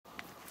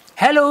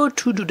Hello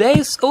to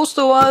today's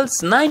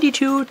Osterwald's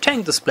 92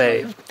 tank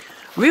display.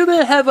 We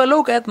will have a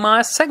look at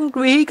my second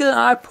vehicle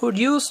I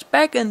produced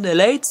back in the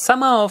late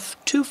summer of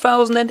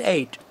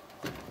 2008.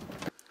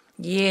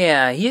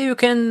 Yeah, here you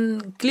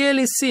can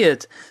clearly see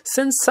it.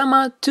 Since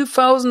summer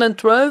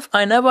 2012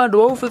 I never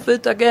drove with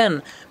it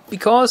again,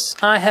 because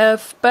I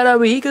have better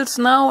vehicles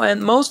now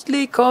and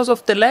mostly cause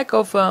of the lack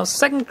of a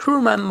second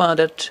crew member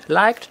that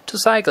liked to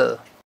cycle.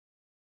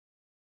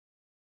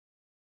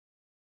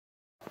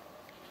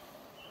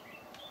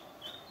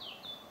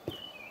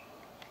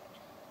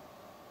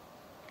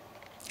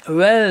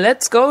 Well,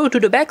 let's go to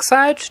the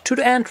backside to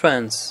the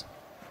entrance.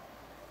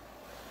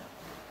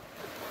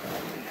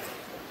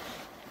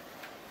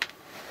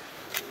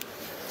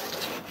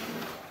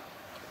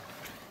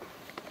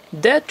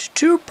 That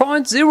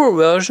 2.0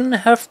 version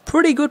have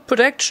pretty good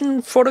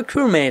protection for the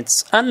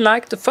crewmates,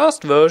 unlike the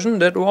first version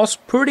that was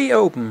pretty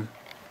open.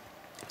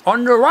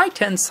 On the right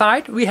hand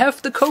side we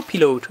have the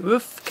co-pilot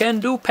with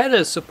can-do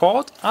pedal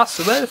support as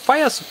well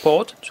fire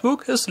support through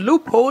his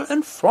loophole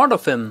in front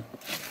of him.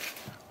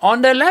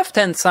 On the left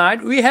hand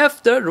side we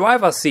have the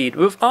driver's seat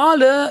with all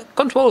the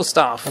control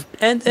stuff,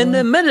 and in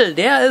the middle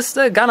there is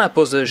the gunner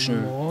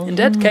position. In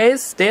that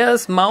case there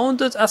is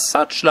mounted a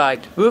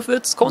searchlight with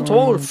its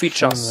control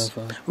features.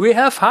 We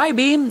have high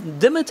beam,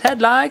 dimmed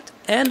headlight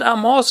and a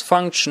Morse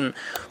function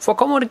for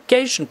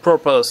communication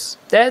purpose.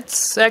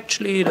 That's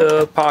actually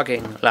the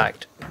parking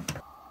light.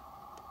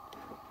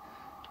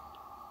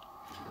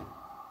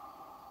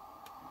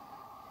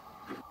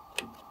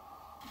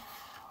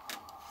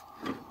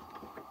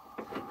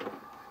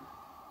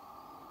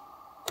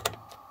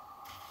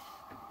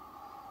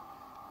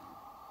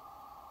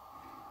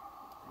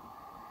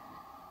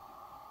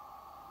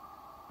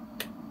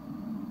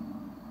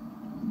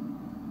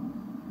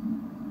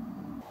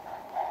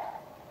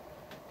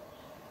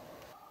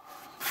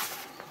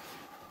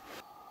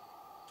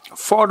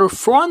 For the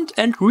front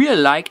and rear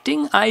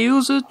lighting I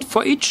use it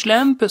for each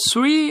lamp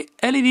 3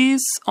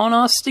 LEDs on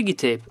a sticky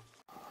tape.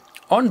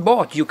 On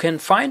board you can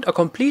find a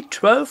complete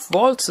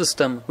 12-volt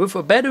system with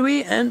a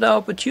battery and the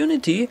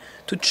opportunity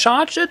to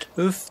charge it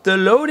with the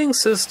loading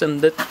system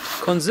that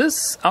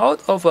consists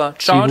out of a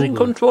charging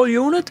control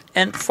unit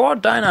and 4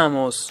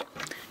 dynamos.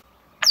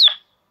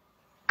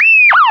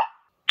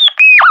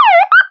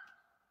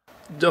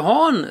 The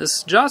horn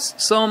is just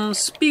some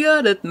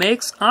speaker that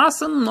makes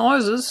awesome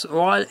noises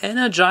while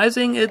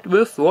energizing it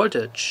with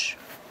voltage.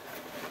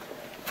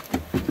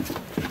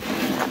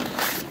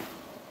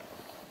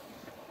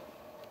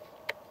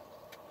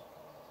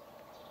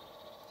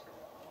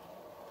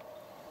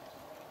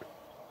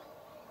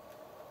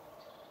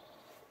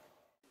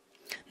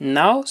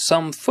 Now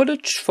some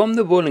footage from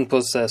the rolling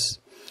process.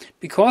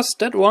 Because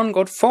that one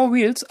got 4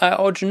 wheels,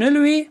 I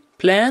originally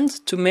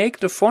planned to make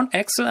the front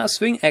axle a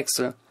swing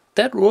axle.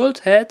 That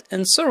rolled had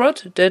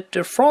ensured that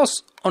the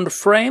force on the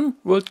frame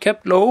would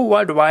kept low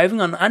while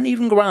driving on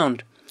uneven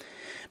ground.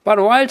 But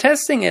while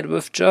testing it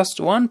with just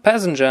 1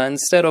 passenger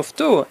instead of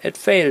 2, it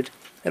failed.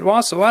 It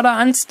was rather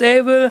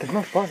unstable,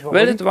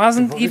 well it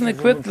wasn't even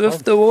equipped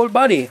with the whole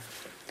body.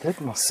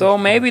 So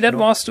maybe that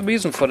was the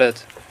reason for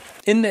that.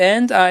 In the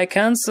end I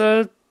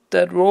cancelled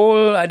that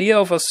whole idea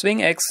of a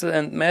swing axle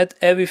and made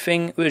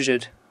everything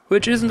rigid.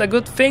 Which isn't a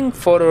good thing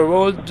for the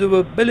roll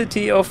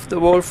durability of the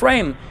whole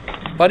frame.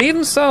 But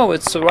even so,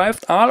 it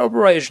survived all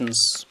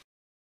operations.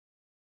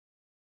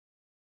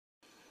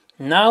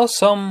 Now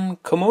some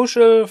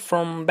commercial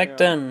from back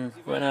then,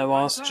 when I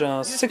was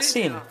just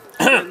 16.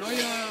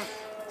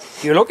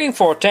 You're looking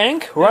for a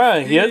tank?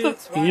 Well, here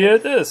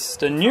it is,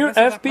 the new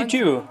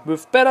FP2,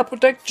 with better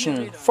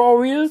protection, 4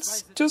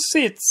 wheels, 2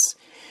 seats.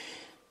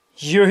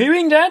 You're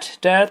hearing that?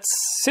 That's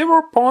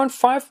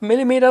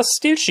 0.5mm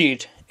steel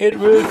sheet. It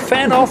will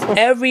fan off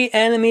every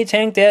enemy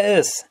tank there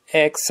is,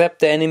 except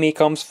the enemy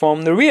comes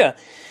from the rear.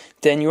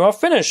 Then you are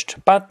finished,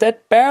 but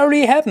that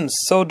barely happens,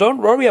 so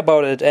don't worry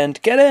about it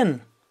and get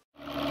in.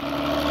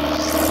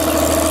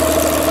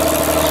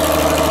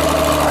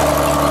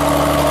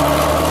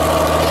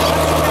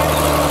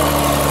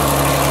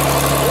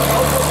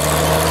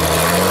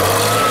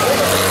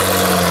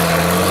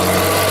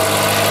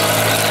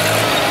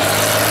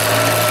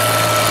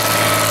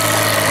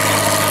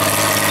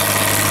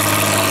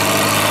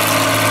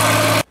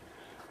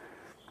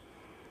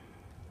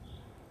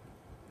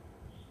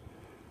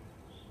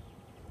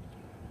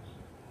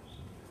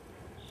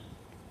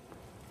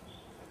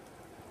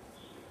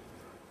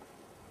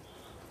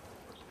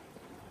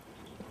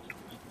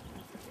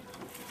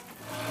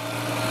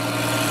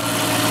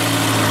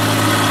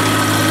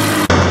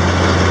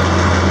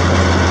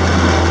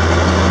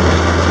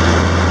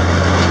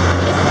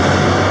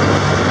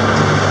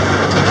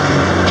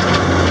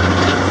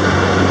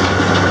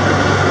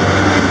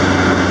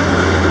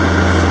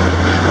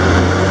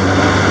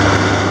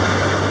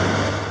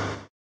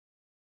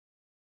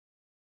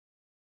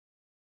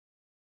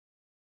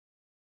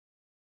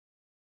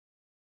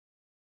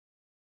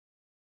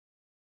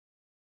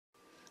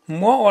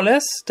 More or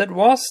less, that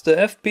was the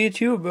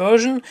FP2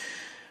 version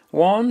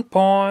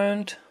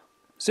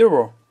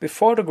 1.0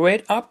 before the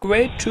great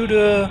upgrade to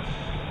the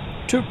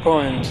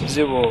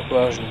 2.0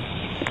 version,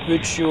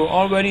 which you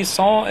already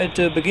saw at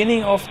the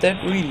beginning of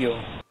that video.